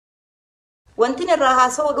wanti irraa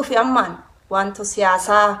haasa'uu dhufe ammaan wanta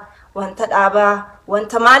siyaasaa wanta dhaabaa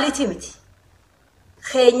wanta maaliiti miti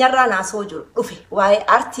keenyarraa naasoo jiru dhufe waa'ee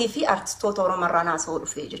artii fi artistoota Oromoorraa naasoo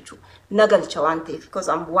dhufe jechuudha nagalcha waan ta'eef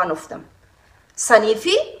because I'm one of them sanii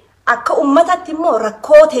fi akka ummatatti immoo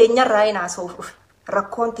rakkoo teenyarraa naasoo dhufe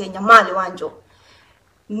rakkoon teenya maali waan jiru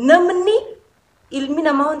namni ilmi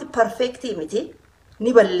namaa hundi perfecti miti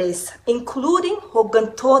ni balleessa including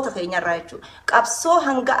hoggantoota keenyarraa jechuudha qabsoo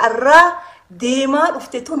hanga arraa deemaa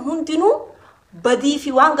dhufte tun hundinuu badii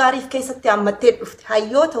fi waan gaariif keessatti hammattee dhufte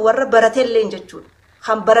hayyoota warra baratellee jechuudha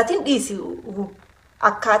kan baratin dhiisi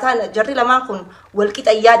akkaataan jarri lamaan kun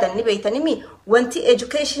walqixa yaadan ni beeytanimi wanti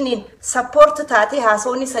educationiin support taate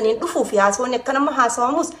haasoonni saniin dhufuu fi haasoonni akka nama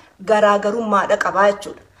haasawamus garaagarummaadha qabaa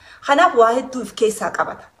jechuudha kanaaf waa hedduuf keessaa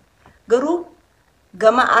qabata garuu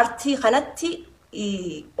gama artii kanatti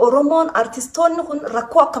Oromoon artistoonni kun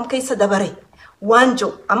rakkoo akkam keessa dabare waan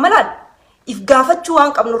jiru ammalaan if gaafachuu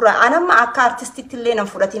waan qabnurraa anamma akka artistitti illee nan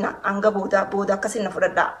fudhatina hanga booda akkasin na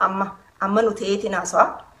fudhadha amma nuti eetiin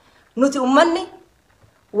haasawaa nuti ummanni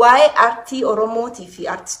waa'ee artii Oromootii fi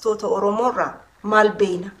artistoota Oromoorraa maal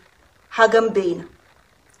beeyna hagam beeyna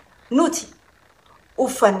nuti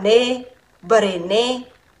uffannee bareennee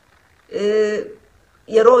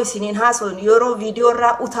yeroo isiniin haasoon yeroo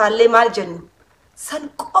viidiyoorraa utaallee maal jennu san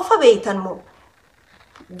qofa beeytan moo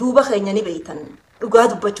duuba keenya ni beeytan dhugaa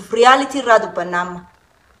dubbachuuf reality irraa dubbanna amma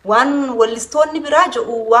waan wallistoonni biraa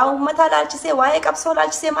jedhu waa ummataa laalchisee waa'ee qabsoo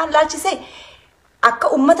laalchisee maal laalchisee akka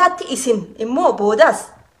ummataatti isin immoo boodaas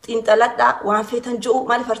xiinxaladhaa waan feetan jedhu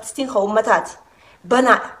maaliif artistiin haa ummataati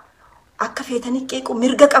banaadha akka feetanii qeequ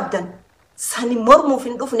mirga qabdan sani mormuuf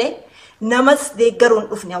hin dhufne namas deeggaruun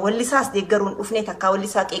dhufne wallisaas deeggaruun dhufne takka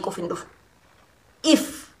wallisaa qeequuf hin dhufne if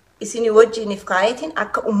isini wajjin if kaayetiin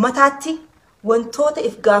akka ummataatti wantoota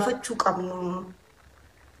if gaafachuu qabnu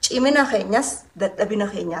cimina keenyas dadhabina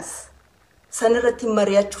keenyas sanirratti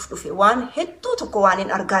mari'achuuf dhufe waan hedduu tokko waan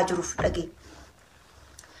hin argaa jiruuf dhage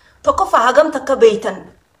tokkoffaa hagam takka beeytan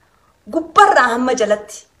gubbarraa hamma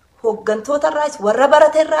jalatti hoggantoota irraas warra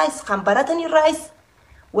barate irraas kan baratan irraas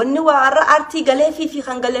wanni warra artii galee fi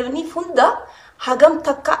kan galeefniif hunda hagam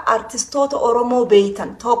takka artistoota Oromoo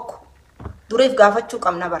beeytan tokko dureef gaafachuu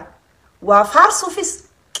qabna bara waa faarsuufis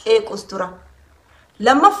qeequs dura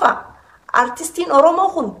lammaffaa artistiin Oromoo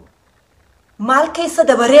kun maal keessa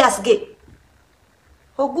dabaree as ga'e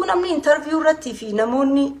hogguu namni interview irratti fi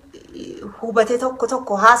namoonni hubate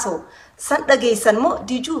tokko haasa'u san dhageessan moo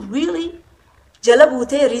did you really jala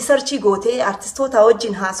buutee researchii gootee artistoota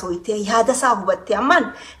wajjin haasa'itee yaada isaa hubattee ammaan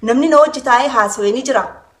namni na wajji taa'ee haasa'ee ni jira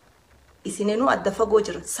isineenuu adda fagoo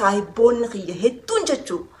jira saahibboonni kiyya hedduun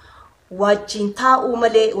jechuu wajjin taa'uu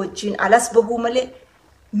malee wajjin alas bahuu malee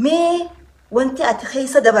mee wanti ati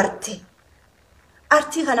keessa dabarte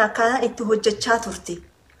artii kana akkanaa itti hojjechaa turte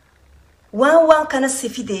waan kanas si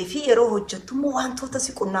fidee fi yeroo hojjettu moo wantoota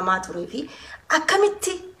si qunnamaa turee fi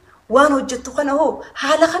akkamitti waan hojjettu kana hoo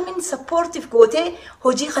haala kamiin supportive gootee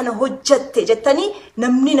hojii kana hojjette jettanii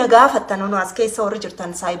namni na gaafattan ono as keessa warri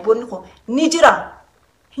jirtan saahibboonni koo ni jira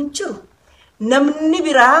hin jiru namni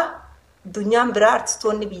biraa dunyaan biraa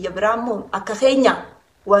artistoonni biyya biraa immoo akka keenya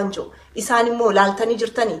waan jiru isaan immoo laaltanii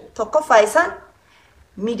jirtanii tokkoffaa isaan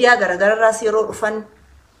miidiyaa garaagararraas yeroo dhufan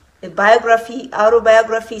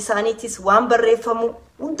autobiography isaaniitis waan barreeffamu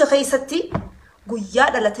hunda keessatti guyyaa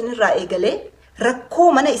dhalatanirraa eegalee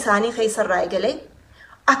rakkoo mana isaanii keessarraa eegalee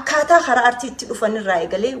akkaataa karaa artiitti dhufanirraa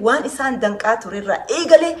eegalee waan isaan danqaa turerraa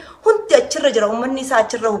eegalee hundi achirra jira ummanni isaa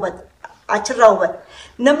achirraa hubata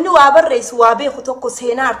namni waa barreessu waa beeku tokko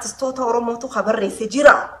seenaa artistoota Oromootu ka barreesse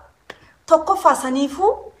jira tokkoffaa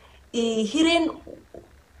saniifuu hireen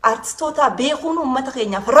artistoota beekuun ummata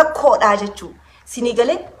keenyaaf rakkoodha jechuu sinii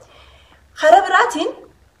galee karaa biraatiin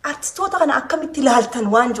artistoota kana akkamitti ilaaltan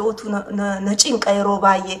waan jiruutu na cinqa yeroo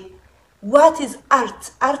baay'ee what is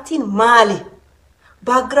art artiin maali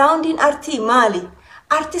backgroundin artii maali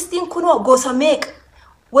artistiin kunoo gosa meeqa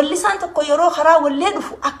wallisaan tokko yeroo karaa wallee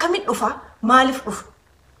dhufu akkamitti dhufa maaliif dhufa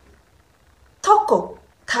tokko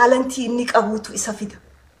taalantii inni qabuutu isa fida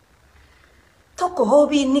tokko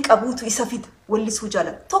hoobii inni qabuutu isa fida wallisuu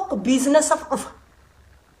jala tokko biizinasaf dhufa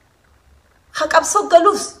haqabsoo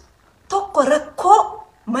galuus tokko rakkoo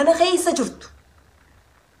mana keessa jirtu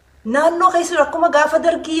naannoo keessa rakkuma gaafa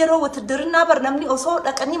dargii yeroo watidirinaa bar namni osoo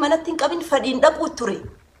dhaqanii manatti hin qabin fadhiin dhaquu ture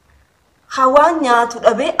hawaan nyaatu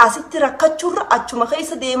dhabee asitti rakkachuurra achuma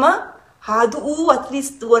keessa deemaa haaduu at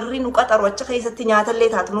least warri nu qaxaru acha keessatti nyaatallee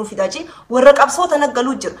taatu nuu fidaji warra qabsoota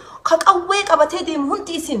naggaluu jira ka qawwee qabatee deemu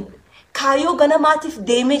hundi isin kaayoo ganamaatiif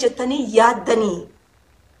deemee jettanii yaaddanii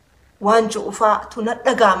waan ju'ufaa tuna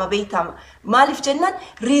dhagaama beeytama maaliif jennaan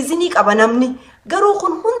reasonii qaba namni garuu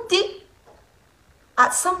kun hundi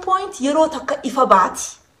at some point yeroo takka ifa baati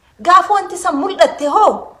gaafa wanti san mul'atte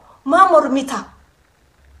hoo maa mormita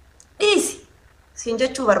dhiisi siin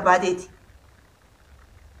jechuu barbaadeeti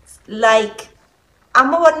like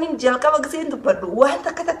amma warnin jalqaba giseen dubbadhu waan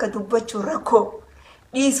takka dubbachuu rakkoo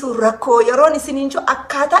dhiisuu rakkoo yeroon isiniin jo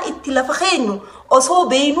akkaataa itti lafa keenyu osoo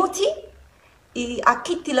beeynuti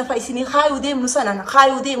akka itti lafa isinii haayuu deemnu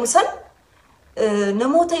san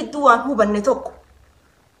namoota hedduu waan hubanne tokko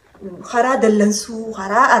karaa dallansuu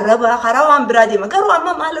karaa arrabaa karaa waan biraa deema garuu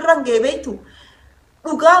amma maalirraan ga'e beektu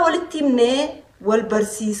dhugaa walitti himnee wal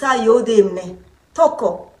barsiisaa yoo deemne tokko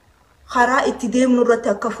karaa itti deemnu irratti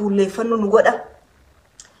akka fuulleeffannu nu godha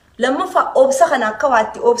lammaffaa obsa kana akka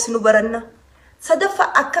waatti obsi nu baranna sadaffa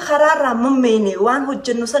akka karaarraa mammeene waan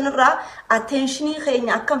hojjennu sanirraa attentionii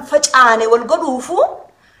keenya akkam facaane wal godhuufu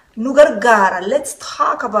nu gargaara let's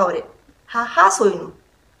talk about it haasoynu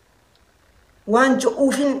waan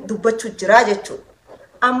jo'uufin dubbachuu jiraa jechuudha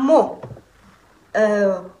ammoo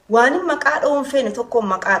waan maqaa dhoon feene tokko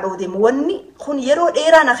maqaa dhoo deemu wanni kun yeroo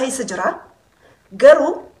dheeraa na keessa jira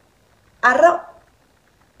garuu arra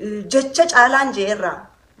jecha caalaan jeerraa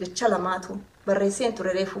jecha lamaatu barreesseen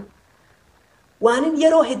ture reefu waanin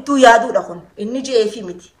yeroo hedduu yaaduudha kun inni jeefi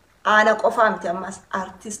miti aana qofaa miti ammas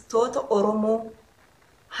artistoota oromoo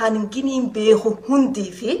hanginiin beeku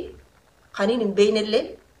hundii fi kaniin hin beeynellee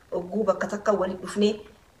ogguu bakka takka waliin dhufnee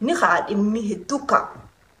ni haadhimmi hedduu ka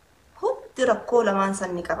hundi rakkoo lamaan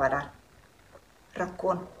san ni qabadaan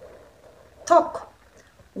rakkoon tokko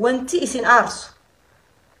wanti isin aarsu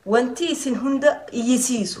wanti isin hunda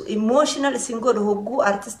iyyisiisu emotional isin godhu hogguu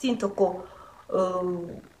artistiin tokko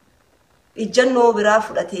ijannoo biraa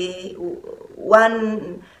fudhatee waan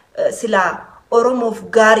silaa oromoof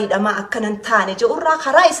gaariidhama akkanan taane jedhurraa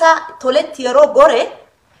karaa isaa toletti yeroo gore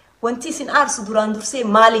wanti isin aarsu duraan dursee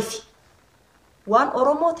maaliif waan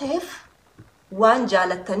oromoo ta'eef waan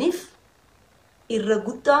jaalattaniif irra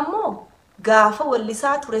guddaa immoo gaafa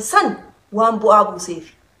wallisaa ture san waan bu'aa buuseef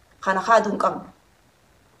kana haaduun qabnu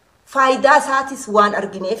faayidaa isaatis waan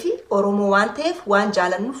argineef oromoo waan ta'eef waan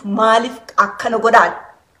jaalannuuf maaliif akkana godhaan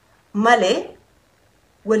malee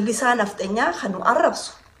wallisaa nafxanyaa kanu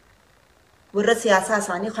arrabsu warra siyaasaa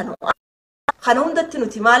isaanii kanu hundatti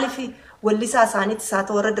nuti maaliif wallisaa isaaniitti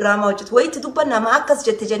saata warra diraamaa hojjetu wayitti dubbanna ma akkas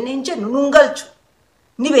jette jennee hin jennu nuun galchu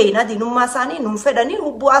ni beeyna diinummaa isaanii nuun fedhanii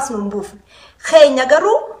bu'aas nuun buufne keenya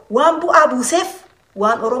garuu waan bu'aa buuseef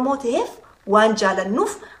waan oromoo ta'eef waan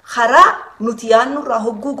jaalannuuf karaa nuti yaannurraa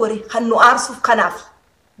hogguu gore kan nu aarsuuf kanaaf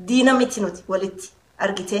diina miti nuti walitti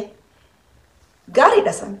argite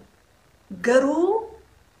gaariidha san garuu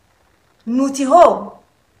nuti hoo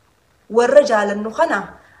warra jaalannu kana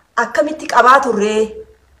akkamitti qabaa turree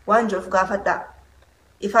waan joof gaafadhaa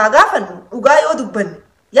ifaa gaafannu dhugaa yoo dubbanne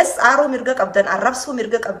yes aaruu mirga qabdan arrabsuu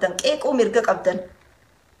mirga qabdan qeequu mirga qabdan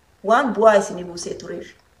waan bu'aa isinii buusee tureef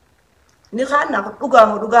ni kaanna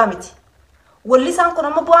dhugaa miti wallisaan kun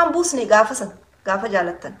amma bu'aan buusne gaafa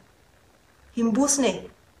jaalattan hin buusne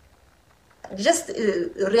just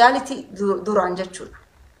reality duraan jechuudha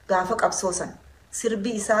gaafa qabsoosan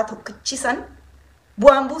sirbii isaa tokkichisan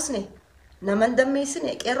bu'aan buusne naman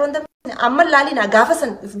dammeessine qeerroon dammeessine amma laalina gaafa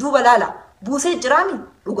san if duuba laala buusee jiraami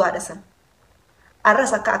dhugaadha san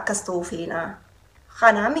arras akka akkas ta'uu feenaa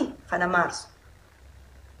kanaami kana maarsu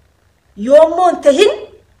yoommoon tahin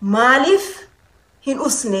maaliif hin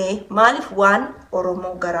usne maaliif waan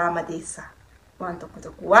oromoo garaa madeessa waan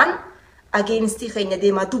tokko waan ageenistii keenya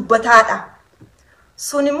deemaa dubbataadha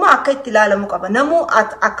sun immoo akka itti ilaalamu qaba namuu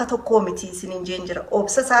akka tokkoo miti isiniin jeen jira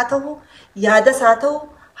obsa isaa ta'u yaada isaa ta'u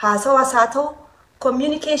haasawa isaa ta'u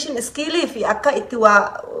communication skill fi akka itti waa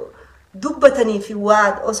dubbatanii fi waa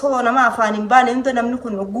osoo nama afaan hin baane hunda namni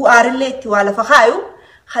kun ogguu aarillee itti waa lafa kaayu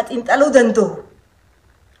haxinxaluu danda'u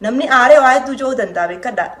namni aaree waa hedduu joo danda'a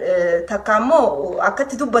beekadha takka ammoo akka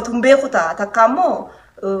itti dubbatu hin beeku ta'a takka ammoo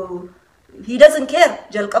he doesn't care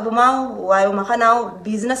jalqabumaa waayuma kanaa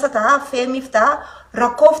biizinasa ta'a feemiif ta'a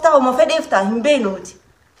rakkoof ta'a uma fedheef ta'a hin beeknuuti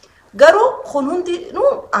garuu kun hundi nu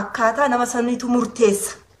akkaataa nama saniitu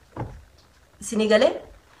murteessa isinii galee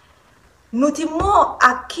nuti immoo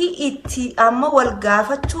akki itti amma wal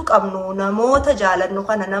gaafachuu qabnu namoota jaalannu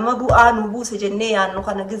kana nama bu'aa nu buuse jennee yaannu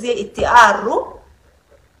kana gizee itti aarru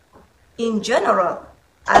in general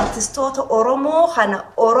artistoota oromoo kana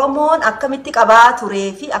oromoon akkamitti qabaa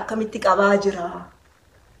turee fi akkamitti qabaa jira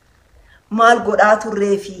maal godhaa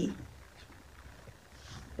turree fi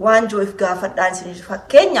waan joof gaafadhaan isin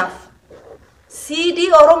fakkeenyaaf CD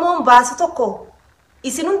oromoon baasu tokko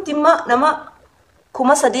isinumti nama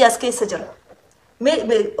 3,000 as keessa jira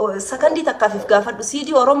sakandii takkaafif gaafadhu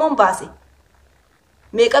CD Oromoon baase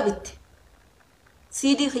meeqa bitti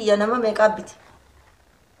CD xiyya nama meeqa bitti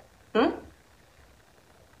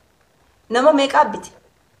nama meeqa bitti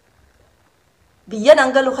biyya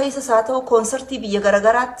nangalu keessa saatoo konsertii biyya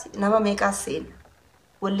garagaraatti nama meeqa seena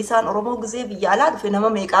wallisaan Oromoo gizee biyya alaa dhufe nama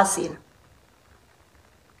meeqa seena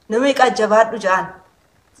nama meeqa jabaadhu jaan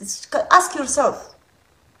ask yourself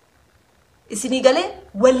isini galee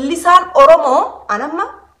wallisaan Oromoo anamma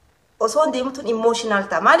osoo deemtuun emotional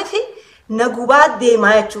ta'a maaliif nagubaa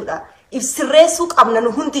deemaa jechuudha ibsirreessuu qabna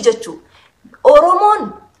nu hundi jechuu Oromoon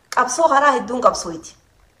qabsoo karaa hedduun qabsooyti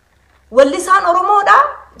wallisaan Oromoodha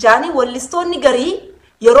jaanii wallistoonni garii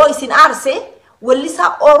yeroo isin aarse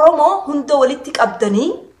wallisaa Oromoo hunda walitti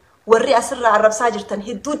qabdanii warri asirraa arrabsaa jirtan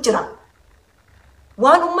hedduu jira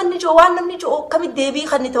waan ummanni joo waan namni joo akkamitti deebii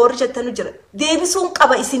kan itti warri jettanu jira deebisuun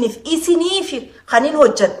qaba isiniif kanin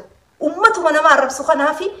hojjan ummatuma nama arrabsu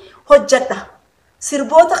kanaafi hojjadha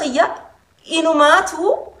sirboota qiyya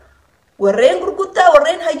inumaatu warreen gurguddaa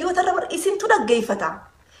warreen hayyoota irra isintu dhaggeeffata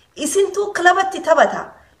isintu klabatti taphata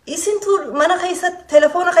isintu mana keessatti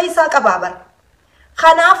telefoona keessaa qabaabar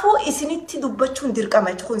kanaafu isinitti dubbachuun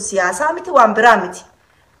dirqama kun siyaasaa miti waan biraa miti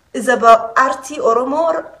is about artii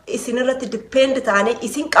Oromoo isinirratti depend taane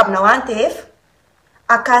isin qabna waan ta'eef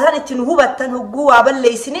akkaataan itti nu hubattan hogguu waa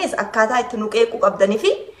balleessinees akkaataa itti nu qeequu qabdanii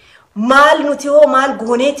fi maal nuti hoo maal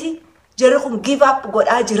gooneeti jarri kun give up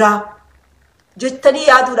godhaa jira jettanii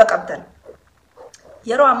yaaduudha qabdan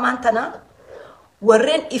yeroo ammaan tana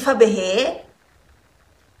warreen ifa bahee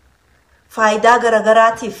faayidaa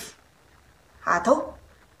garagaraatiif haa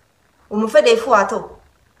ta'u fedheefu haa ta'u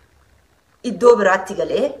iddoo biraatti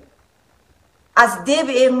galee as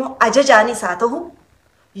deebi'ee immoo ajajaanis haa ta'u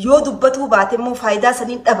yoo dubbatuu baate immoo faayidaa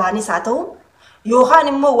saniin dhabaanis haa ta'u yookaan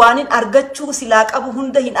immoo waan hin argachuu silaa qabu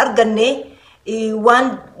hunda hin arganne waan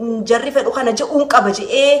jarri fedhu kana je'uun qaba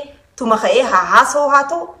je'ee tuma ka'ee haasoo haa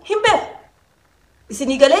ta'u hin beeku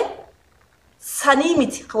isinii galee sanii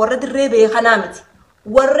miti warra dirree beekanaa miti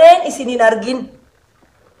warreen isiniin argin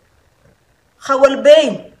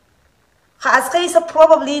khawalbein khaaskaysa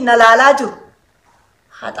probably nalala jiru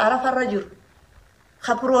khatara farra jiru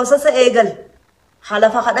kha process eegal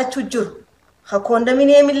halafa khadachu jiru kha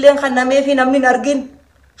condominium illeen khanamee fi namni argin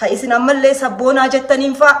kha isin ammallee sabboonaa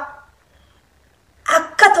jettaniin fa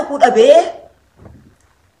akka ta'u dhabee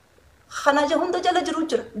khana je hunda jala jiru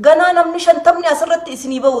jira ganaa namni shantamni asirratti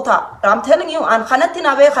isinii ba'u ta'a I'm telling you an khanatti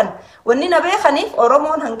na beekan wanni na beekaniif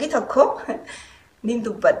Oromoon hangi takko nin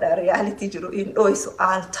dubbadha reality jiru in dhoisu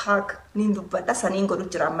al tag nin dubbadha saniin godhu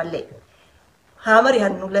jira ammallee haamari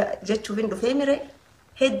hannula jechuuf hin dhufee mire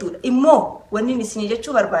hedduudha immoo wanni isinii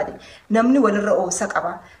jechuu barbaade namni walirra oosa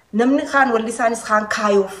qaba namni kaan wallisaanis kaan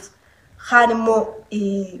kaayuuf kaan immoo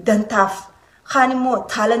dantaaf kaan immoo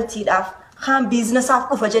taalentiidhaaf kaan biiznesaaf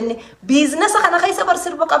dhufa jenne biiznesa kana keessa bar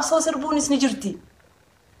sirba qabsoo sirbuunis ni jirti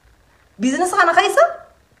biiznesa kana keessa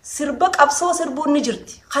sirba qabsoo sirbuun ni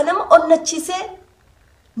jirti kanama onnachiisee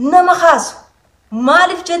nama khaasu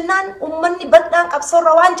maalif jennaan ummanni badhaan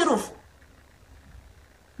qabsoorra waan jiruuf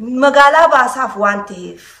magaalaa baasaaf waan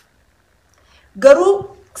ta'eef garuu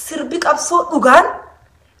sirbi qabsoo dhugaan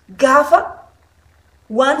gaafa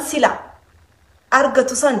waan sila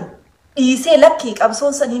argatu san dhiisee lakkii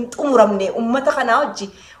qabsoon san hin xumuramne ummata kanaa wajji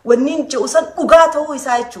wanniin je'u san dhugaa ta'uu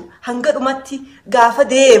isaa jechuu hanga dhumatti gaafa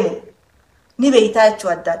deemu ni beeytaa jechuu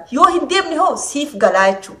addaan yoo hin deemne hoo siif galaa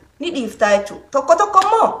jechuu ni dhiiftaa jechuu tokko tokko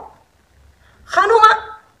immoo kanuma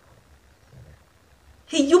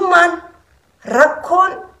hiyyummaan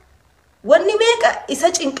rakkoon wanni meeqa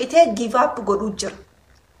isa cinqitee give up godhuu jira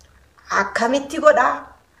akkamitti godhaa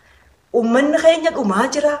ummanni keenya dhumaa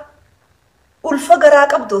jira ulfa garaa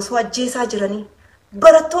qabdu osoo ajjeesaa jiranii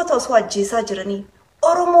barattoota osoo ajjeesaa jiranii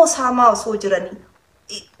Oromoo saamaa osoo jiranii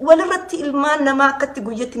walirratti ilmaan namaa akkatti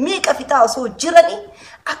guyyatti meeqa fixaa osoo jiranii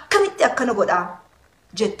akkamitti akkana godhaa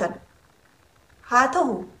jettan haa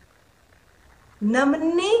ta'u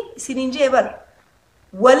namni isiniin jee bar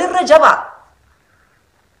walirra jabaa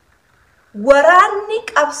waraanni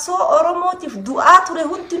qabsoo Oromootiif du'aa ture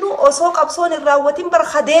hundinuu osoo qabsoon hin raawwatin bar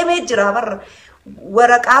khadeemee jira bar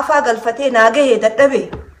waraqaafaa galfatee naagahee dadhabee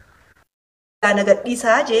yaana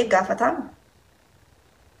gadhiisaa jee gaafataan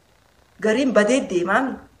gariin badee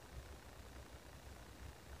deemaami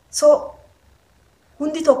so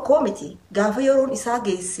hundi tokko miti gaafa yeroon isaa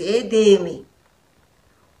geessee deeme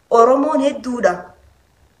Oromoon hedduudha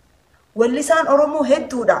wallisaan Oromoo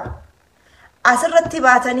hedduudha asirratti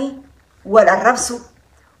baatanii wal arrabsu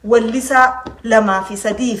wallisaa 2 fi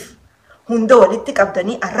 3 hunda walitti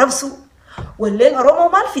qabdanii arrabsu walleen Oromoo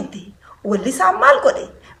maal fidde wallisaan maal godhe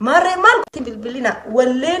Marree maal bilbilina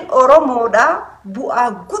walleen Oromoodhaa bu'aa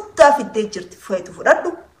guddaa fiddee jirti feetu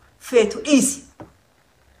fudhadhu feetu dhiisi.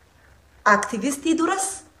 Aktivistii duras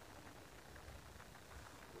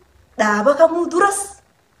dhaaba kamuu duras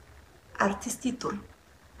artistii ture.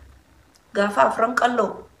 Gaafa afran qalloo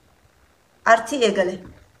artii eegale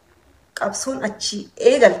qabsoon achi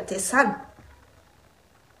eegalte san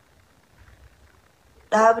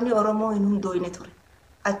dhaabni Oromoo hin hundooyne ture.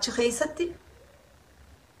 Achi keessatti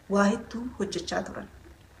waa hedduu hojjechaa turan.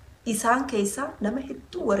 Isaan keessaa nama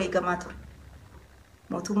hedduu wareegamaa ture.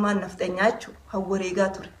 Mootummaan nafxanyaa jechuun haa wareegaa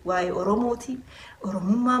ture. Waa'ee Oromooti,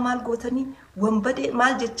 Oromummaa maal gootanii, wambadee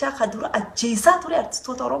maal jechaa ka dura ajjeesaa ture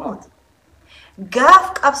artistoota Oromooti.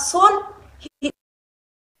 Gaaf qabsoon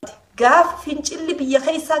gaaf fincilli biyya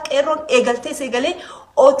keessaa qeerroon eegaltee seegalee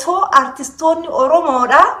otoo artistoonni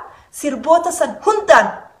Oromoodhaa sirboota san hundaan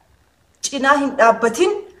cinaa hin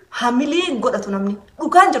dhaabbatin hamileen godhatu namni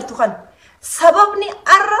dhugaan jirtu kan sababni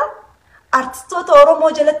arra artistoota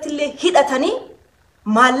Oromoo jalatti illee hidhatanii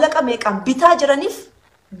maallaqa meeqaan bitaa jiraniif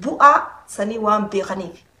bu'aa sanii waan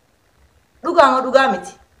beekaniif dhugaa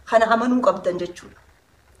miti kana amanuu qabdan jechuudha.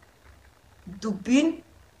 Dubbiin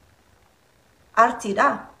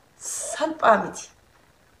artiidhaa salphaa miti.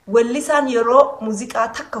 Wallisaan yeroo muuziqaa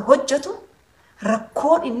takka hojjetu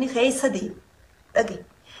rakkoon inni keessa deemu dhage.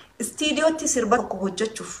 Istiidiyootti sirba tokko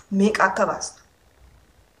hojjechuuf meeqa akka baastu?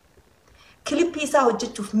 Kilippii isaa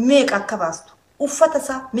hojjechuuf meeqa akka baastu? Uffata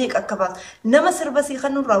isaa meeqa akka baastu? Nama sirba sii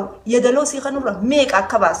kanurraa yadaloo sii kanurraa meeqa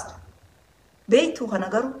akka baastu? Beeytuu kana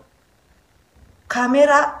garuu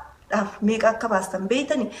kaameraadhaaf meeqa akka baastan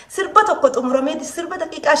beeytanii sirba tokko xumuramee sirba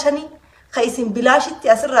daqiiqaa 5 ka isin bilaashitti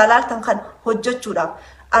asirraa laaltan kan hojjechuudhaaf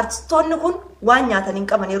artistoonni kun waan nyaatan hin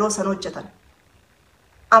qaban yeroo san hojjetan.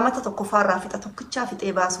 Amata tokko faarraa fixa tokkichaa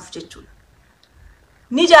fixee baasuuf jechuudha.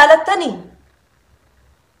 Ni jaalattanii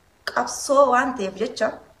qabsoo waan ta'eef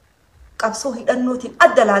jecha qabsoo hidhannootiin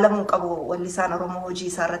adda laalamuu qabu wallisaan Oromoo hojii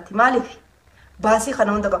isaa irratti maaliif baasii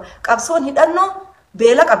kana hunda qaba. Qabsoon hidhannoo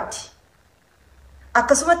beela qabdi.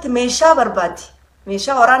 Akkasumatti meeshaa barbaaddi.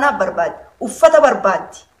 Meeshaa waraanaa barbaaddi. Uffata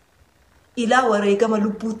barbaaddi. Ilaa wareegama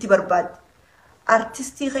lubbuutti barbaaddi.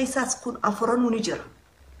 Artistii keessaas kun afuranuu ni jira.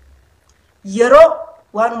 Yeroo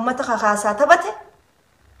waan ummata kakaasaa taphate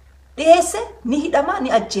dhiyeesse ni hidhamaa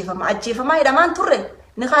ni ajjeefama. Ajjeefamaa hidhamaan turre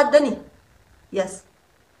ni kaaddanii. Yes.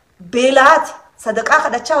 Beelaati sadaqaa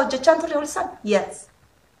kadhachaa hojjechaan turre wallisaan. Yes.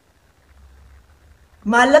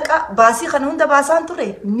 Maallaqa baasii kana hunda baasaan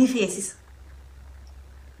turre ni feesisa.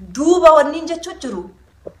 Duuba wanniin jechuu jiru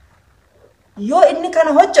yoo inni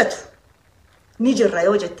kana hojjetu ni jirra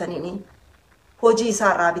yoo jettanii hojii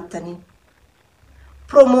isaa irraa bittanii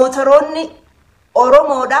promootoroonni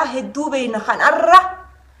Oromoodhaa hedduu beeyna kan arra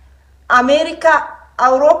Ameerikaa,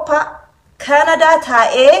 Awurooppaa, Kanadaa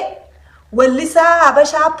taa'ee wallisaa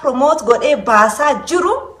Habashaa promoot godhee baasaa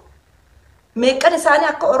jiru meeqan isaanii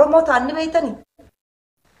akka Oromoo ta'an ni beeytanii?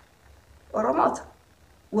 Oromoota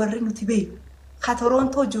warri nuti beeynu ka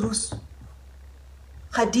Torontoo jirus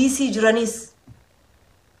ka DC jiranis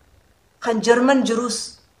kan Jarman jirus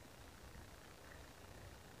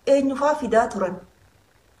eenyufaa fidaa turan.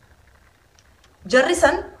 Jarri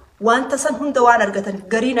san wanta san hunda waan argatan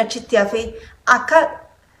gariin achitti hafee akka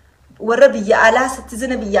warra biyya alaa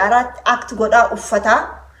citizen biyya alaatti act godhaa uffataa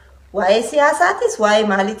waa'ee siyaasaatis waa'ee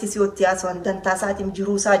maaliitis yoo itti haasawwan dantaa isaatiin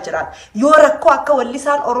jiruu isaa jiraata. Yoo rakkoo akka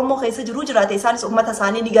wallisaan Oromoo keessa jiruu jiraate isaanis uummata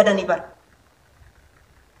isaanii ni gadanii bara.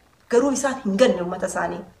 Garuu isaan hin ganne uummata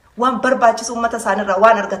isaanii waan barbaachisu uummata isaaniirraa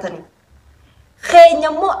waan argatanii. Keenya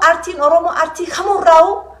immoo artiin Oromoo artii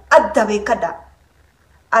kamurraa'u adda beekadha.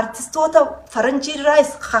 Artistoota faranjii irraas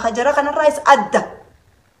jara kanarraas adda.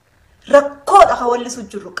 Rakkoodha ka wallisuu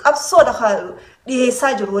jiru qabsoodha ka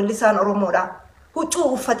dhiyeessaa jiru wallisaan Oromoodha.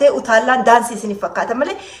 Huccuu uffatee utaallaan daansii isiniif fakkaata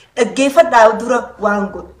malee dhaggeeffadhaa dura waan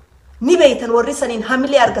godhu. Ni beeytan warri saniin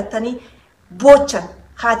hamilee argattanii boochan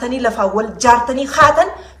haatanii lafaa wal jaartanii haatan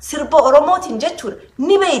sirba Oromootiin jechuudha.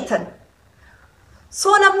 Ni beeytan.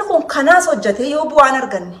 Soo namni kun kanaas hojjate yoo bu'aan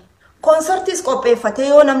arganne konsertiis qopheeffate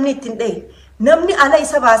yoo namni ittiin dhaye namni ala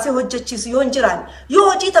isa baasee hojjechiisu yoo hin jiraan yoo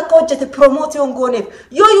hojii takka hojjete promoot yoo hin gooneef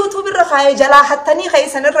yoo YouTube irra kaayee jalaa hattanii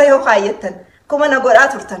keessan irra yoo kaayyattan kuma na godhaa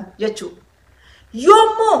turtan jechuudha.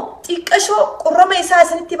 Yoommoo xiqqashoo qurrama isaa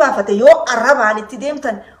isinitti baafate yoo arrabaan itti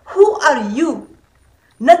deemtan who are you?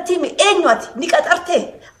 Natti mi eenyuati ni qaxartee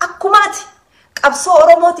akkumaati qabsoo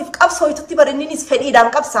Oromootiif qabsoo itutti barinninis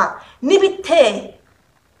fedhiidhaan qabsaa ni bittee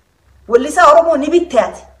wallisaa Oromoo ni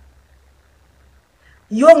bitteati.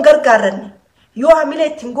 Yoon gargaaranne yoo hamilee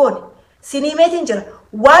ittiin goone siniimeetiin jira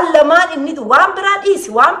waan lamaan inni waan biraa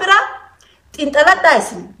dhiisi waan biraa Xinxaladhaa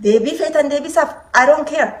isin deebii feetan deebisaaf I don't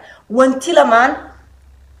care. Wanti lamaan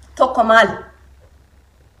tokko maali?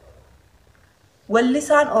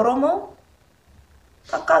 Wallisaan Oromoo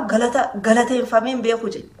akka galateeffameen beeku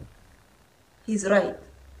jedhe. He's right.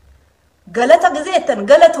 Galata gazeettan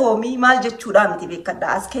galatoomii maal jechuudha miti beekadha.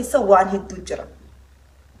 As keessa waan hedduu jira.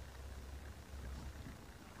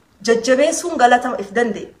 Jajjabeessuun galata if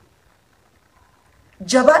danda'e.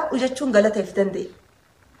 Jabaadhu jechuun galata if danda'e.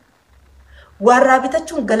 Warraa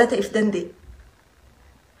bitachuun galata if danda'e.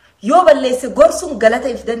 Yoo balleesse gorsuun galata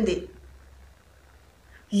if danda'e.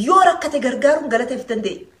 Yoo rakkate gargaaruun galata if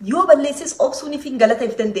danda'e. Yoo balleesses obsuuniif hin galata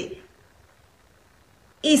if danda'e.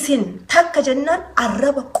 Isin takka jennaan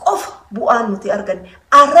arraba qofa bu'aan nuti arganne.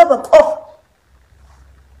 Arraba qofa.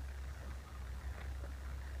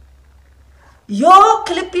 Yoo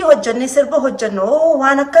klippii hojjenne sirba hojjennu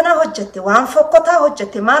waan akkanaa hojjette waan fokkotaa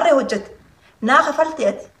hojjette maarree hojjette naa kafalti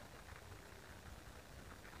ati.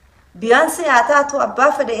 Biyaansee haa taatu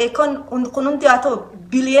abbaa fedhe eekon kun hundi haa ta'u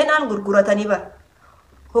biliyeenaan gurguratanii bara.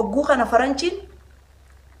 Hogguu kana faranchiin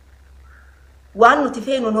waan nuti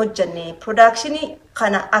feenuun hojjenne productionii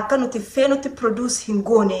kana akka nuti feenutti produce hin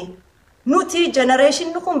goone. Nuti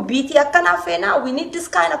generation kun BT akkana feena we need this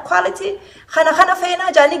kind of quality kana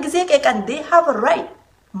feena jaani gizee qeeqan they have a right.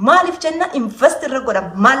 Maalif jenna invest irra godha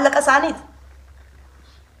maallaqa isaaniiti.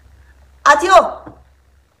 Atiyoo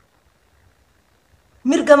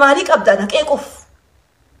mirga maalii qabda na qeequuf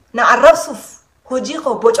na arrabsuuf hojii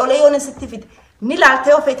koo bocolee yoon sitti fide ni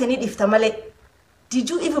laaltee ofeetanii dhiifta malee. Did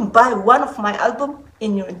you even buy one of my album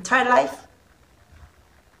in your entire life?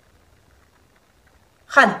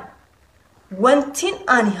 Khana wantin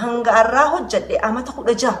ani hanga arraa hojjadhe amata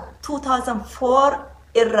 2004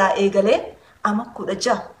 irraa eegalee ama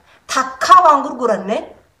 16 takkaa waan gurguranne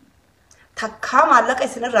takkaa maallaqa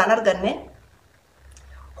isin irraan arganne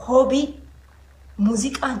hobbii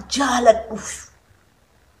muuziqaan jaaladhuuf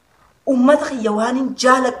ummata kiyya waanin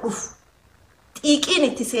jaaladhuuf xiiqiin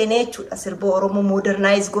itti seenee jechuudha sirba Oromoo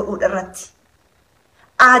modernize godhuudha irratti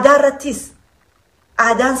aadaa irrattis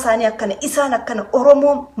aadaan isaanii akkana isaan akkana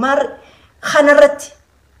Oromoo maar khanarratti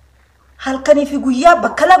halkanii fi guyyaa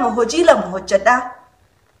bakka lama hojii lama hojjedhaa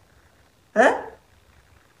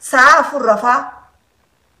sa'a 4 rafaa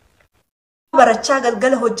barachaa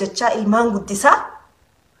galgala hojjechaa ilmaan guddisaa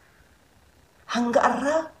hanga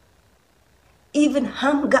arraa even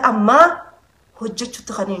hanga ammaa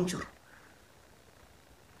hojjechuutti kanneen jiru.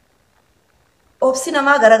 Obsi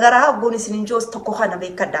namaa garagaraa abboon isin joos tokko kana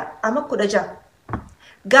beekadhaa ama 16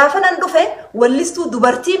 gaafa nan dhufe wallistuu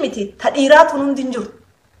dubartii miti ta dhiiraatu hundi hin jiru.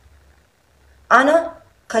 Ana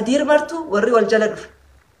Kadir martu warri wal jala dhufe.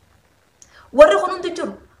 Warri kun hundi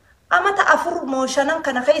jiru. Amata 4 moo 5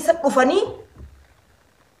 kana keessa dhufanii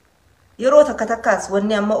yeroo takka takkaas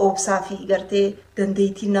wanni amma obsaa fi gartee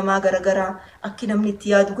dandeettiin namaa garagaraa akki namni itti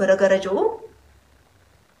yaadu garagara jiru.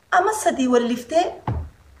 Amma 3 walliftee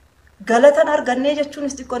galatan argannee jechuun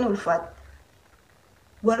xiqqoon ulfaata.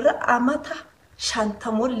 Warra amata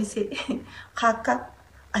 50 mollisee akka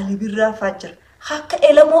Ali Birraa faajjira. Akka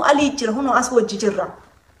Elamoo Ali jira hunoo as wajji jirra.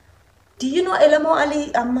 Diinoo Elamoo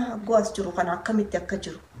Ali amma go'as jiru kana akkamitti akka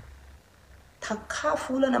jiru. Takkaa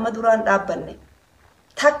fuula nama duraan dhaabbanne.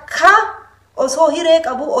 Takkaa osoo hiree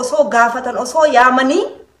qabu osoo gaafatan osoo yaamanii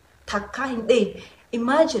takkaa hin dheen.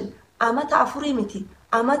 Imagine amata 4 miti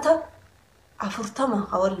amata 40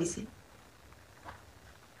 hawallise.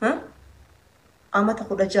 Amata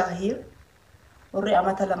 16 warri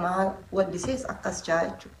amata 2 wallisees akkas jaa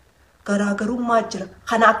jechuudha. Garaagarummaa jira.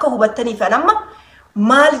 Kana akka hubattaniif amma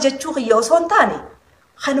maal jechuu kiyya osoo hin taane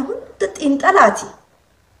kana hunda xiinxalaati.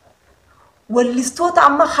 Wallistoota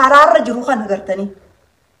amma haraarra jiru kan agartanii.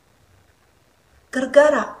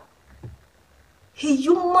 Gargaara.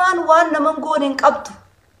 Hiyyummaan waan naman goone hin qabdu.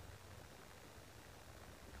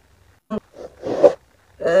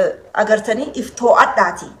 Agartanii iftoo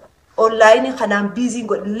addaati. Online kanaan busy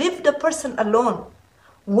god leave the person alone.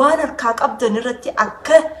 Waan harkaa qabdan irratti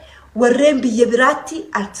akka warreen biyya biraatti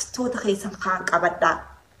artistoota keessan kaan qabadhaa.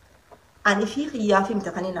 Ani fi xiyyaa fi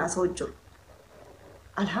mita kaniin haasoo jiru.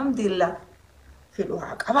 Alhamdulillah. Fedhu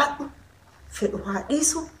haa qabaadhu. Fedhu haa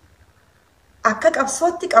dhiisu. Akka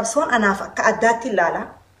qabsootti qabsoon anaaf akka addaatti ilaala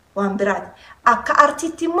waan biraati. Akka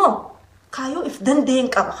artiitti immoo kaayoo if dandeen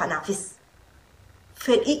qaba kanaafis.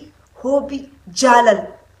 Fedhi hoobii jaalala.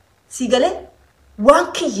 Sigalee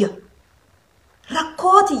waan kiyya.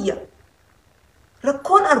 Rakkootiyya.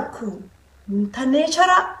 Rakkoon arkuu. Ta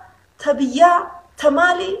neechara, ta biyyaa, ta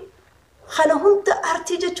maalii. Kana hunda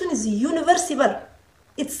artii jechuun is universal.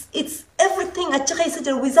 It's everything achi keessa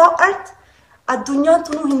jira. Without art, addunyaan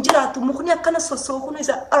tunuu hin jiraatu. Mukni akkana sossookuun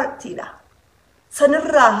isa artiidha.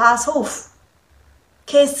 sanirraa haasa'uuf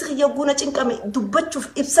keessi yagguna cinqame dubbachuuf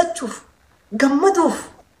ibsachuuf gammaduuf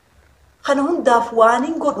kana hundaaf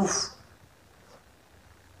waanin godhuuf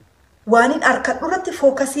waanin harka duratti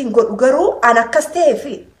fookasiin godhu garuu an akkas ta'ee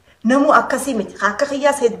fi namu akkasii miti akka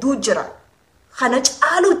kiyyaas hedduu jira kana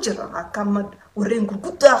caalu jira akka Ahmed warreen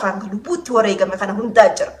gurguddaa kan lubbuutti wareegame kana hundaa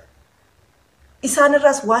jira isaan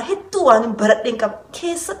irraas waa hedduu waanin baradheen qaba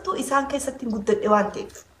keessattuu isaan keessatti guddadhe waan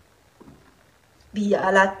ta'eef biyya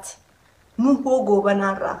alaatti nu hogoo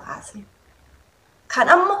banaarraa kaasee kan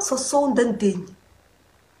amma sossoo hin dandeenye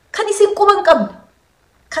kan isin quban qabne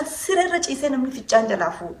kan sirerra ciisee namni ficcaan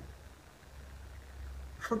jalaa fuudhu.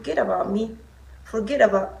 Forget about me. Forget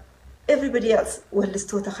about everybody else.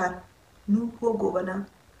 Wallistoota kan nu hogoo banaa.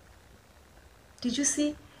 Did you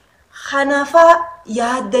see? Kanaafaa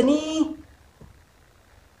yaadanii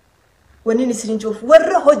wanni isin joof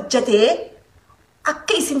warra hojjatee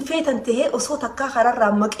akka isin feetan ta'ee osoo takkaa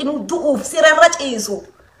kararraa maqinuu du'uuf sirarra ciisu.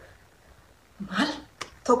 Maal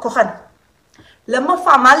tokko kana.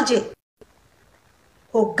 Lammaffaa maal jee?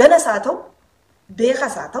 Hoogganas haa ta'u,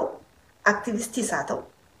 beekas haa ta'u, aktivistiis haa ta'u.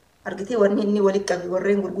 Argitee wanni inni walitti qabe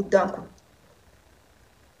warreen gurguddaan kun.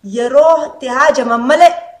 Yeroo itti haajaman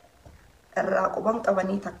malee irraa quban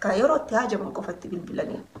qabanii takkaa yeroo itti haajaman qofatti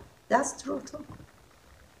bilbilanii. That's true too.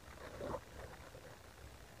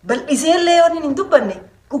 Bal'isee illee yoo hin dubbanne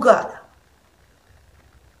dhugaadha.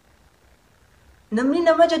 Namni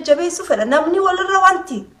nama jajjabeessu fedha. Namni walirra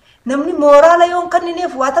wanti. Namni mooraala yoon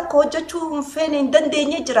kannineef waa takka hojjechuu hin feene hin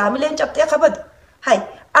dandeenye jira. Hamileen cabxee kabadu. Hai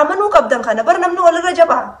amanuu qabdan kana bar namni walirra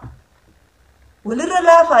jabaa. Walirra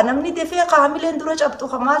laafaa namni defee hamileen dura cabxu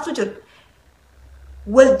kamaatu jira.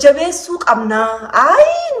 Wal jabeessuu qabnaa. Ai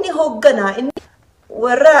inni hoogganaa.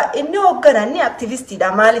 Inni hoogganaa inni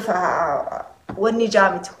aktivistiidha. Maaliif wanni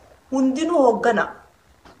jaamitu hundinuu hoogganaa.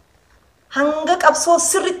 Hanga qabsoo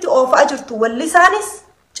sirriitti oofaa jirtu wallisaanis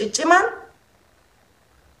ciccimaan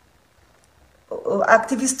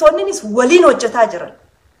aktivistoonnis waliin hojjetaa jiran.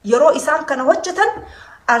 Yeroo isaan kana hojjetan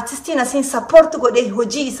artistiin asiin support godhee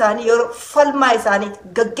hojii isaanii yeroo falmaa isaanii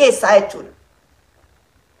gaggeessaa jechuudha.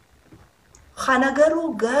 Kana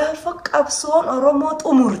garuu gaafa qabsoon Oromoo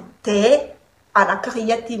xumurtee an akka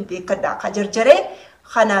kiyyatti hin beekadha. Ka jarjaree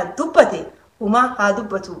kana dubbate humaa haa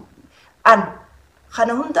dubbatu. An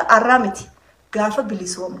kana hunda arraa miti gaafa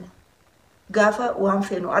bilisoomne gaafa waan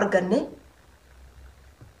feenu arganne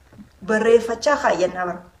barreeffachaa kaayyannaa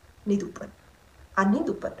bara ni dubbadha. Ani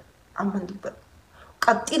dubbadha. Amma dubbadha.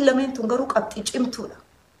 Qabxiin lameen tun garuu qabxii cimtuudha.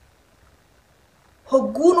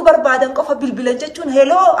 Hogguu nu barbaadan qofa bilbilan jechuun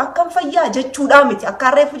heloo akkam fayyaa jechuudha miti. Akka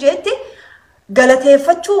harreefu jeetti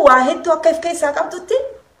galateeffachuu waa hedduu akka if keessaa qabdutti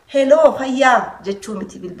heloo fayyaa jechuu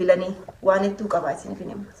miti bilbilanii waan hedduu qabaa isin fi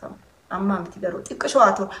nama amma miti garuu xiqqashoo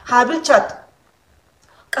haa ta'u haa bilchaatu.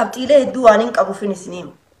 Qabxiilee hedduu waan hin qabuuf hin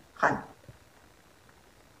isiniimu. Kana.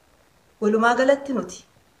 Walumaa galatti nuti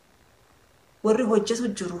warri hojjetu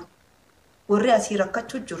jiru warri asii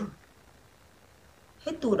rakkachuu jiru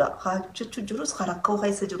hedduudha. Haa hojjechuu jirus haa rakkoo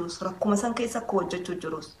keessa jirus rakkuma san keessa akka hojjechuu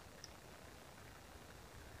jirus.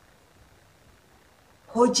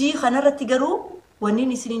 Hojii kanarratti garuu wanni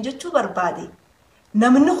isiniin jechuu barbaade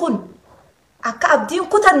namni kun akka abdiin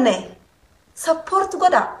kutanne support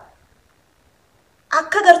godha.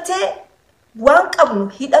 Akka gartee waan qabnu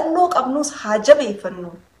hidhannoo qabnus haa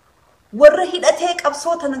jabeeffannu. Warra hidhatee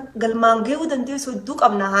qabsoo tana galmaan ga'uu dandeessu hedduu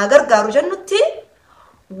qabna haa gargaaru jennutti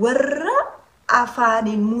warra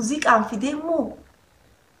afaaniin muuziqaan fideemmoo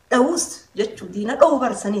dhawus jechuu diina dha'uu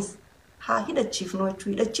barsanis haa hidhachiifnu jechuu.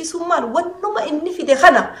 Hidhachiisuun maal wannuma inni fide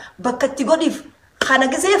kana bakka itti godhiif kana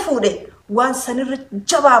gisee fuudhe waan sanirra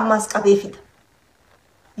jabaa ammaas qabee fida.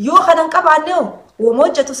 Yoo kanan qabaanne wooma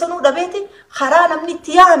hojjetu sanuu dhabeeti karaa namni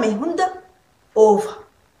itti yaame hunda oofa.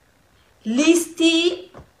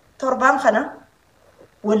 Liistii torbaan kana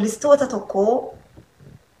wallistoota tokkoo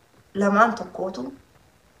lamaan tokkootu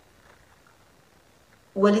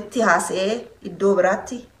walitti haasee iddoo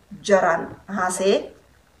biraatti jaraan haasee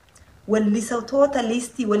wallistoota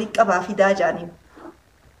liistii walitti qabaa fidaa jaaniin.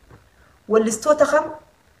 Wallistoota kam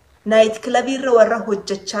naayit kilabiirra warra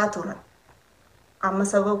hojjechaa turan. Amma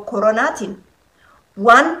sababa koronaatiin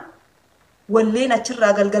waan walleen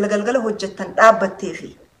achirraa galgala hojjettan dhaabbattee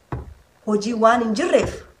fi hojii waan hin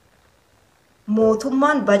jirreef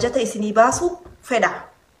mootummaan bajata isinii baasu fedha.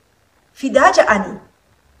 Fidaa ja'anii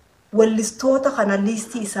wallistoota kana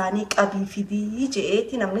liistii isaanii qabii fidii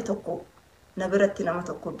je'eeti namni tokko na biratti nama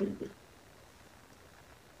tokko bilbil.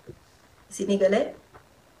 Isinii galee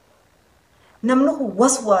namni kun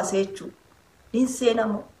waswaasee jechuudha. Nin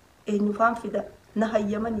seenamoo eenyufaan fida na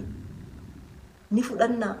hayyamanii ni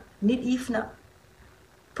fudhannaa ni dhiifna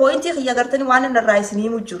pointii xiyya gartanii waan inni irraa isinii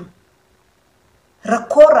mujjiru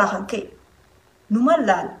rakkoo irraa kan ka'e numa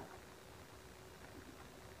laala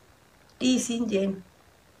dhiisiin jeen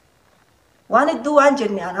waan iddoo waan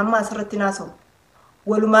jenne aan amma asirratti naasa'u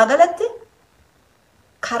walumaa galatti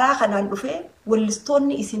karaa kanaan dhufee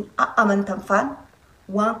wallistoonni isin amantan faan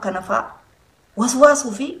waan kana faa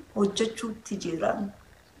waswaasuu fi hojjechuutti jiran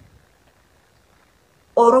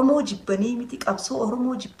Oromoo jibbanii miti qabsoo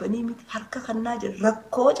Oromoo jibbanii miti harka kannaa jira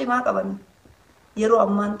rakkoo cimaa qaban yeroo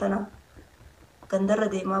ammaan tana gandarra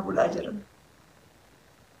deemaa bulaa jiran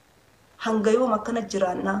hanga yoom akkana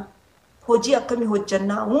jiraannaa hojii akkamii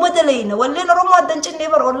hojjannaa uummata leeyna walleen Oromoo addan cinnee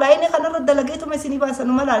bara online kanarra dalageetuma isinii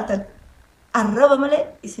baasanuma laaltan arraba malee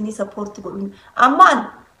isinii support godhuun ammaan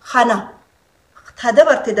kana ta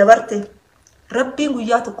dabarte rabbiin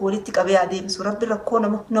guyyaa tokko walitti qabee adeemsu rabbi rakkoo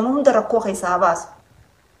nama hunda rakkoo keessaa baasu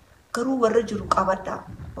garuu warra jiru qabadhaa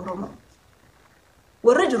Oromoo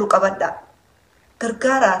warra jiru qabadhaa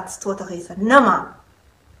gargaaraa artistoota keessa nama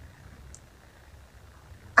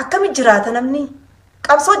akkami jiraata namni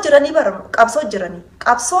qabsoo jiranii bara qabsoo jiranii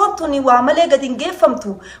qabsoon tuni waa malee gadi hin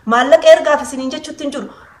geeffamtu maallaqa ergaaf isiniin jechuutti hin jiru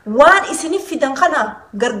waan isiniif fidan kana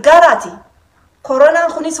gargaaraati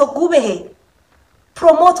koronaan kunis hogguu bahee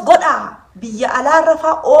promote godhaa biyya alaarra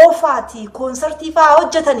faa oofaati konsertii faa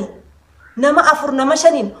hojjetanii nama 4 nama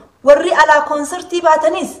 5 warri alaa konsertii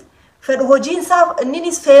baatanis fedhu hojiinsaa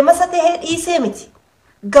inninis feemasa tahee dhiisee miti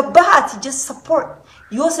gabbahaati just support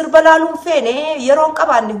yoo sirba laaluun feene yeroon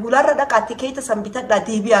qabaanne hulaarra dhaqaatti keeyta sanbitadhaa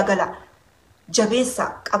deebi'aa gala jabeessa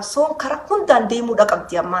qabsoon karaa hundaan deemuudha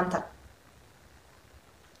qabdi ammaan tan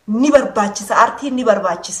ni barbaachisa aartiin ni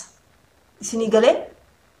barbaachisa isinii galee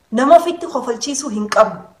nama fitti kofalchiisuu hin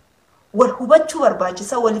qabnu wal hubachuu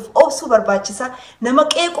barbaachisa waliif obsuu barbaachisa nama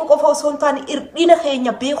qeeqoo qofa osoo hin taane irdina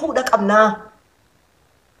keenya beekuudha qabnaa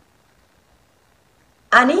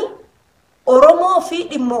ani Oromoo fi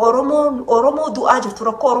dhimma Oromoo du'aa jirtu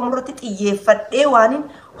rakkoo Oromoo irratti xiyyeeffadhee waanin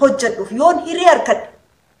hojjedhuuf yoon hiree harkadhe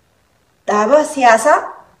dhaaba siyaasaa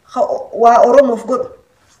waa Oromoof godhu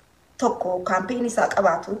tokko kaampeenii isaa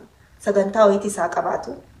qabaatu sagantaa wayitii isaa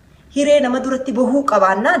qabaatu hiree nama duratti bahuu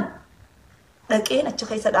qabaannaan dhaqeen achi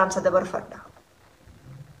keessa dhaamsa dabarfadha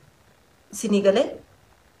isinii galee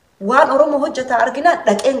waan Oromoo hojjetaa arginaan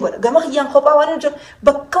dhaqeen godha gama kiyyaan kophaa waan hojjetu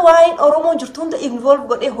bakka waa'een Oromoo jirtu hunda involve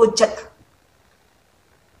godhee hojjedha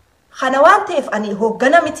kana waan ta'eef ani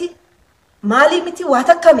hoggana miti maalii miti waa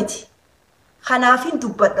takka miti kanaafin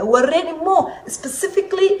dubbadha warreen immoo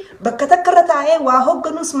specifically bakka takka irra taa'ee waa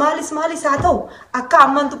hogganus maalis haa ta'u akka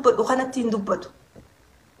ammaan dubbadhu kanatti hin dubbatu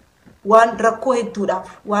waan rakkoo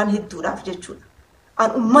hedduudhaaf jechuudha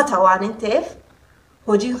an ummata waan hin ta'eef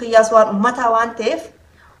hojiin kiyyaas waan ummataa waan ta'eef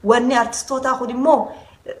wanni artistootaa kun immoo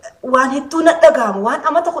waan hedduu na dhagaamu waan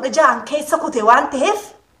amata 16 keessa kute waan ta'eef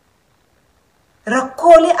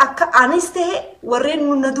rakkoolee akka anis ta'e warreen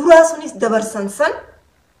nuna duraa sunis dabarsan san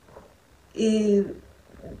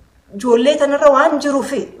ijoollee tanarra waan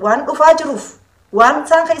jiruuf waan dhufaa jiruuf waan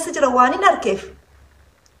isaan keessa jira waan hin arkeef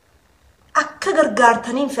akka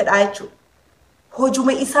gargaartaniin fedhaa jechuudha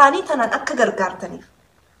hojuma isaanii tanaan akka gargaartaniif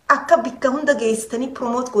akka bikka hunda geessitanii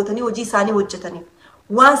promote gootanii hojii isaanii hojjetaniif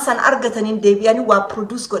waan san argataniin deebi'anii waa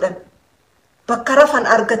produce godhan bakka rafan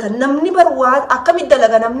argatan namni bar waa akkamitti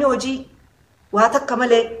dalaga namni hojii waa takka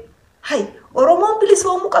malee hay Oromoon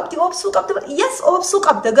bilisoomuu qabdi obsuu qabdi yes obsuu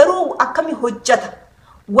qabda garuu akkami hojjeta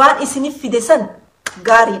waan isiniif fide san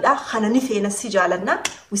gaariidha kana ni feena si jaalanna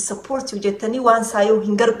we support you jettanii waan saayoo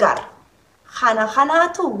hin gargaare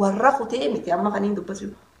kanaatu warra kutee miti amma kaniin dubbatu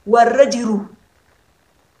warra jiru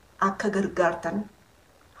akka gargaartan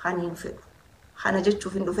kaniin fedhu kana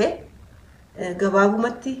jechuuf hin dhufee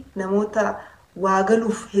gabaabumatti namoota waa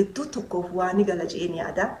galuuf hedduu tokkoof waa ni gala jeeni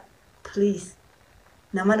yaada please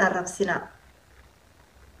naman arrabsina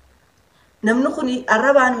namni kun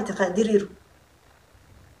arrabaan miti kan diriiru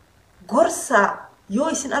gorsa yoo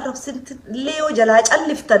isin arrabsinti illee yoo jalaa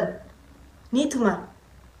calliftan niituma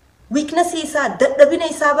weakness isaa dadhabina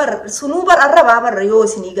isaa bar sunuu bar arrabaa bar yoo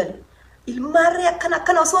isinii gale ilmaarree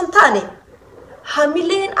akkana osoo hin taane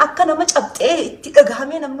hamileen akka nama cabxee itti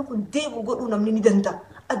dhagahamee namni kun deemu godhuu namni ni danda'a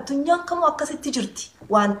addunyaan kamuu akkasitti jirti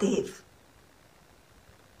waan ta'eef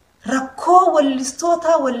rakkoo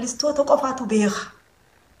wallistoota qofaatu beeka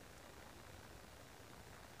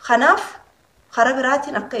kanaaf karaa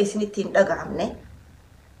biraatiin akka isinitti hin dhagahamne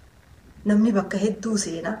namni bakka hedduu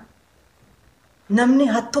seena namni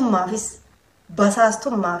hattummaafis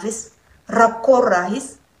basaastummaafis rakkoorraahis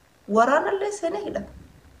waraanallee seena hidha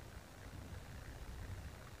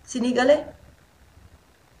sinii galee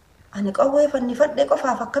ani qawwee fannifadhee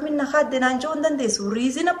qofaaf akkamin na kaadde naan jiru hin dandeessu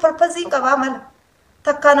riizina parpasiin qabaa mala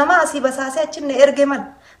takka nama asii basaasee achinne erge mal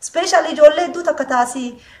special ijoollee hedduu takka taasii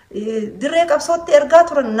dirree qabsootti ergaa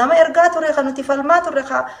turan nama ergaa ture kan nuti falmaa turre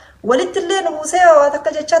ka walitti illee nu buusee waa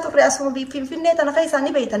takka jechaa turre asuma Finfinnee tana kan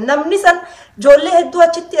isaanii beeytan namni san ijoollee hedduu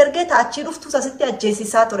achitti ergee taachii dhuftus asitti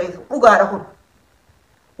ajjeesisaa ture dhugaadha kun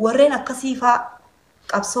warreen akkasiifaa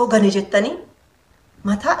qabsoo gane jettanii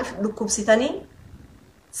mataa dhukkubsitanii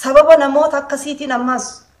sababa namoota akkasiitiin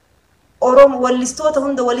ammas Oromoo wallistoota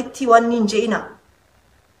hunda walitti waan hin je'ina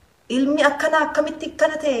ilmi akkana akkamitti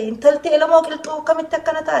akkana ta'e intalti elamoo qilxuu akkamitti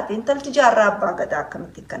akkana taate intalti jaarraa abbaa gadaa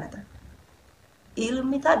akkamitti akkana taate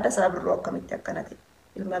ilmi Taaddasaa Birruu akkamitti akkana ta'e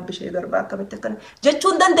ilmi Abbishee Garbaa akkamitti akkana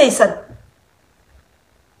jechuun dandeessan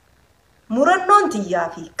murannoon tiyyaa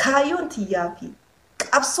fi kaayyoon tiyyaa fi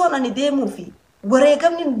qabsoon ani deemuu fi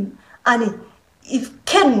wareegamni ani if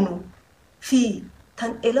kennu fi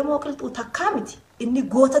tan elamoo qilxuu takkaa miti inni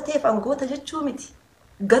goota ta'eef angoota jechuu miti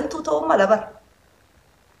gantuu ta'uu mala bar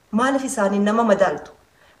maaliif isaanii nama madaaltu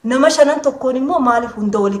nama shanan tokkoon immoo maaliif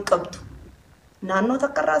hunda waliin qabdu naannoo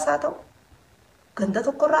takkarraas haa ta'u ganda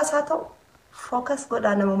tokkorraas haa ta'u focus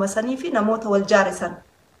godhaa namuma sanii fi namoota wal jaarisan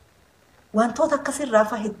wantoota akkasirraa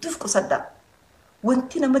faa hedduuf qusadhaa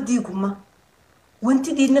wanti nama diigummaa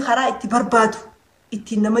wanti diinni karaa itti barbaadu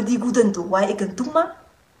ittiin nama diiguu danda'u waa'ee gantummaa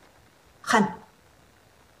kan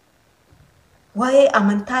waa'ee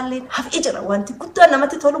amantaalleen hafee jira wanti guddaan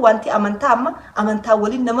namatti tolu wanti amantaa amma amantaa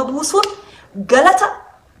waliin nama buusuun galata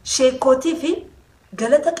sheekootii fi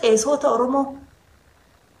galata qeesota Oromoo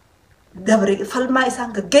Debre falmaa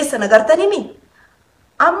isaan gaggeessan agartanii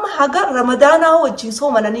amma haga ramadaanaa wajjin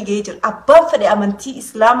soomananii ga'ee jira abbaan fedhe amantii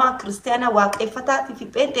islaamaa kiristaanaa waaqeffataatii fi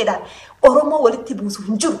pheenxeedhaan Oromoo walitti buusu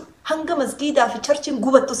hin jiru hanga masgiidaa fi charchiin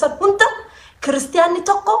gubattu san hunda kiristaanni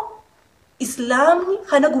tokko islaamni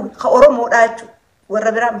kana gube ka Oromoodha jechuudha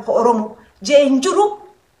warra biraan ka Oromoo jee hin jiru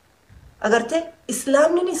agarte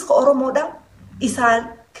islaamninis ka Oromoodha isaan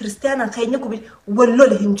kiristaanaa keenya gube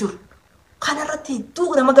wallole hin jiru kanarratti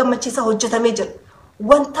hedduu nama gammachiisa hojjetamee jira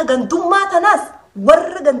wanta gandummaa tanaas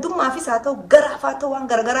warra gandummaafis haa ta'u garaaf haa ta'u waan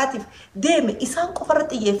garagaraatiif deeme isaan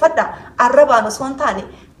qofarratti xiyyeeffadha arrabaan osoo hin taane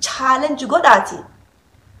chaalenji godhaati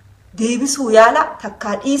deebisuu yaala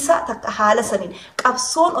takka dhiisa takka haala saniin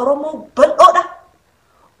qabsoon Oromoo bal'oodha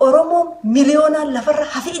Oromoo miliyoonaan lafarra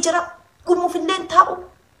hafee jira dhumuuf illee taa'u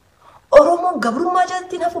Oromoo gabrummaa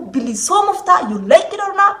jaltiin hafu bilisoomuuf ta'a you like it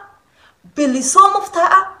or not bilisoomuuf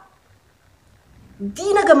ta'a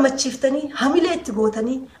diina gammachiiftanii hamilee itti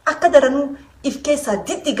gootanii akka daranuu if keessaa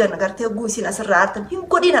diddigan agartee oguu isin asirraa artan hin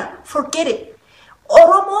godhina forget it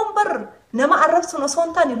Oromoon bar nama arrabsuun osoo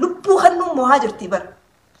hin taane lubbuu hannuun mo'aa jirti bar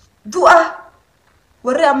du'a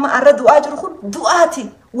warri amma arra du'aa jiru kun du'aati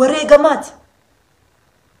wareegamaati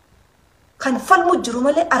kan falmu jiru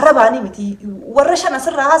malee arrabaanii miti warra shan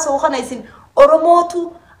asirraa haasa'u kana isin Oromootu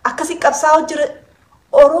akkasi qabsaa'u jira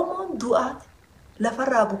Oromoon du'aati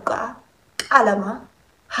lafarraa buqqa'a qalama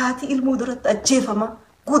haati ilmuu duratti ajjeefama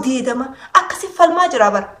gudeedama akkasi falmaa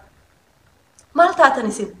jira bar maal taatan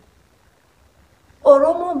isin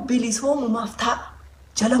Oromoon bilisoomumaaf ta'a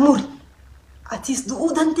jala muri atis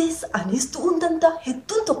du'uu dandeessa anis du'uu danda'a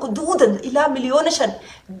hedduun tokko du'uu danda'a ilaa miliyoona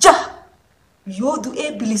 5 yoo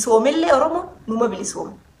du'ee bilisoomellee Oromoo numa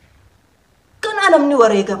bilisooma kana namni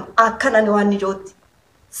wareegama akkana ni waan ni jootti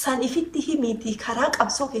san ifitti himiitii karaa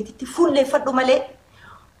qabsoo keetitti fuulleeffadhu malee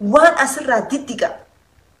waan asirraa diddiga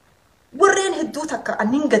warreen hedduu takka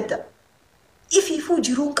annin gadda ifiifuu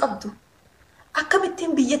jiruun qabdu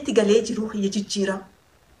akkamittiin biyyatti galee jiruu hiyya jijjiira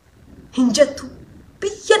hin jettu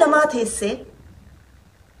biyya namaa teessee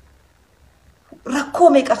rakkoo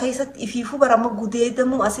meeqa keessatti ifiifuu barama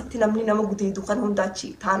gudeedamu asitti namni nama gudeedu kan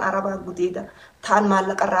hundaachi taan arabaa gudeeda taan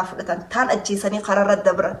maallaqarraa fudhatan taan ajjeesanii kararra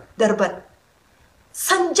darban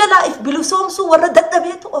san jalaa if bilisoomsuu warra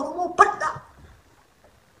dadhabeetu Oromoo bal'aa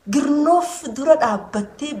girnoof dura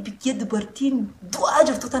dhaabbattee biyya dubartiin du'aa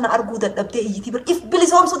jirtu tana arguu dadhabdee iyyitii bar if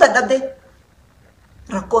bilisoomsuu dadhabdee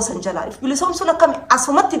rakkoo san jalaa if bilisoomsuun akkami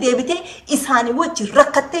asumatti deebitee isaanii wajjin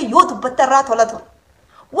rakkattee yoo dubbatte irraa tolatu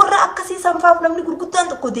warra akkasii sanfaaf namni gurguddaan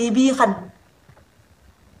tokko deebii kan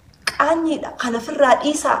qaanyiidha kan ofirraa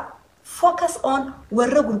dhiisaa focus on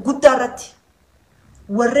warra gurguddaa irratti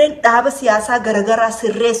warreen dhaaba siyaasaa garagaraa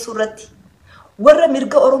sirreessuu irratti warra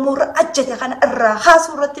mirga Oromoo irra ajjate kana irraa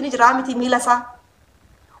haasuu irratti ni jira miti miila isaa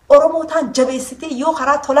Oromoo taan jabeessitee yoo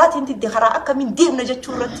karaa tolaatiin tidde karaa akkamiin deemna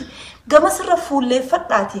jechuu irratti gamasirra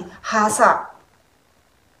fuulleeffadhaati haasaa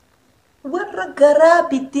warra garaa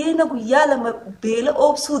biddeena guyyaa lama beela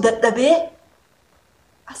oobsuu dadhabee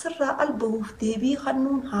asirraa albahuuf deebii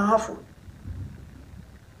kannuun haafu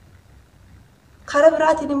Karaa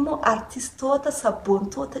biraatiin immoo artistoota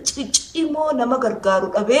sabboontoota ciccimoo nama gargaaru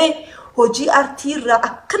dhabee hojii artii irraa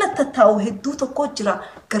akkanatti taa'u hedduu tokko jira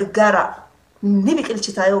gargaara ni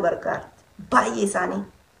biqilchitaa yoo gargaara baay'ee isaanii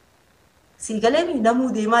siigaleen namuu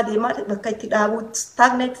deemaa bakka itti dhaabuutti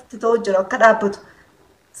taagneetti ta'u jira akka dhaabbatu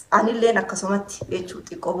anilleen akkasumatti jechuu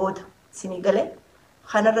xiqqoo booda sinigalee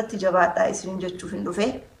kanarratti jabaadhaa isin jechuuf hin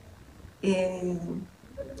dhufee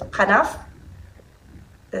kanaaf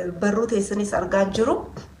barruu teessanis argaa jiru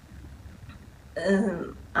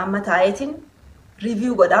amma taa'eetiin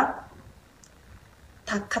review godhaa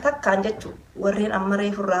takkaan jechuun warreen amma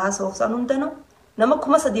reefurraa haasofsan hundanu nama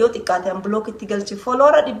 3,000 yoo xiqqaate an blookitti galchi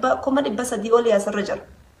follower 300 ol yaasarra jira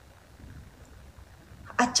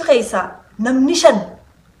achi keessaa namni 5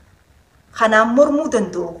 kanaan mormuu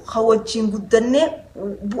danda'u kan wajjin guddannee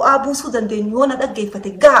bu'aa buusuu dandeenyu yoo na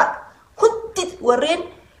dhaggeeffate gahaa hundi warreen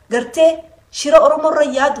gartee shira Oromoo irra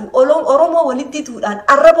yaadu Oromoo walitti duudhaan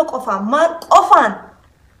arraba qofaan maal qofaan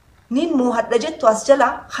nin moo hadda jettu as jala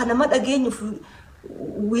kanama dhageenyuuf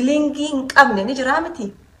willingii hin qabne ni jira miti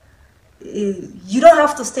you don't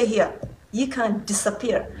have to stay here you can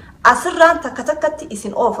disappear asirraan takkatti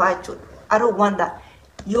isin oofaa jechuudha I don't want that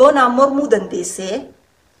yoo na mormuu dandeessee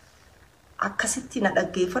akkasitti na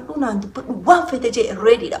dhaggeeffadhu naan dubbadhu waan fete jee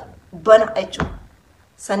ready dha bana jechuudha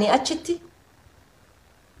sanii achitti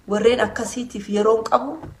warreen akkasiitiif yeroon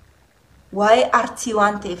qabu waa'ee artii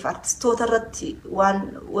waan ta'eef artistoota irratti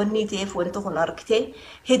wanni ta'eef wanta kun argitee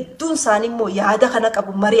hedduun isaanii immoo yaada kana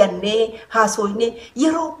qabu mari'annee haasoynee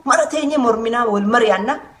yeroo mara teenye morminaa wal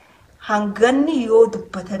mari'anna hanganni yoo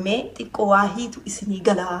dubbatamee xiqqoo waa hiitu isinii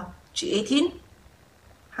galaa je'eetiin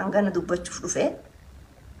hangana dubbachuuf dhufee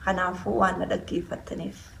kanaafuu waan na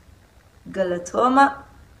dhaggeeffattaniif galatooma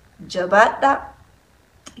jabaadha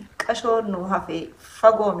qashoon nu hafe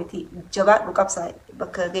fagoo miti jabaadhu qabsaa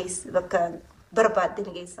bakka barbaadde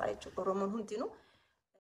geessaa jechuudha Oromoon hundinuu